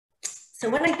So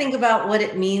when I think about what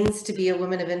it means to be a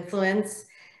woman of influence,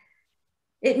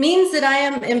 it means that I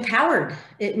am empowered.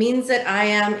 It means that I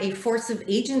am a force of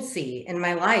agency in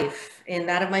my life, in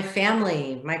that of my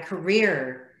family, my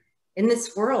career, in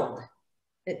this world.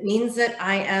 It means that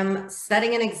I am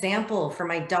setting an example for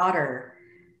my daughter,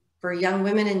 for young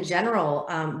women in general,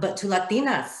 but to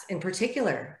Latinas in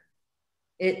particular.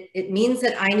 It means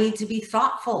that I need to be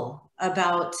thoughtful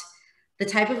about the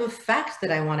type of effect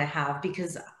that I want to have,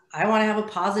 because I want to have a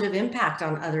positive impact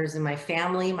on others in my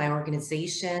family, my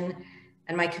organization,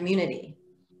 and my community.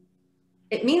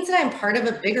 It means that I'm part of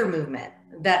a bigger movement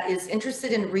that is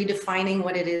interested in redefining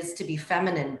what it is to be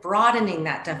feminine, broadening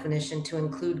that definition to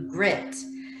include grit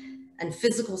and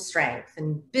physical strength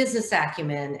and business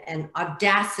acumen and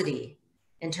audacity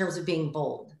in terms of being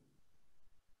bold.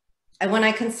 And when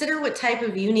I consider what type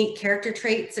of unique character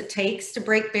traits it takes to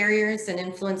break barriers and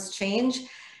influence change,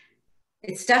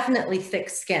 it's definitely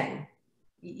thick skin.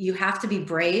 You have to be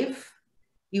brave.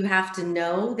 You have to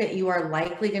know that you are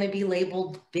likely going to be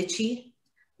labeled bitchy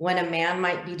when a man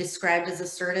might be described as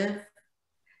assertive.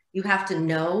 You have to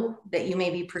know that you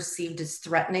may be perceived as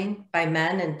threatening by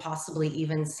men and possibly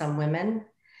even some women.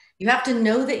 You have to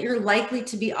know that you're likely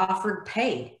to be offered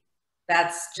pay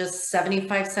that's just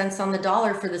 75 cents on the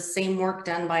dollar for the same work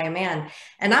done by a man.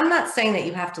 And I'm not saying that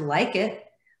you have to like it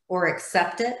or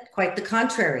accept it. Quite the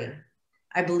contrary.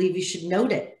 I believe you should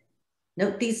note it.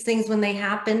 Note these things when they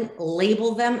happen,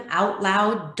 label them out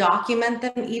loud, document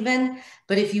them even.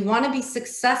 But if you want to be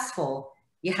successful,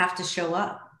 you have to show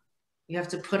up. You have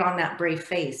to put on that brave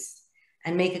face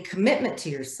and make a commitment to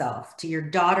yourself, to your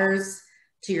daughters,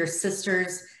 to your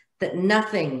sisters, that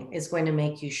nothing is going to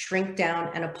make you shrink down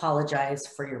and apologize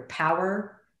for your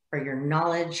power, for your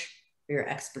knowledge, for your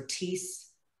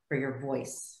expertise, for your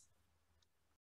voice.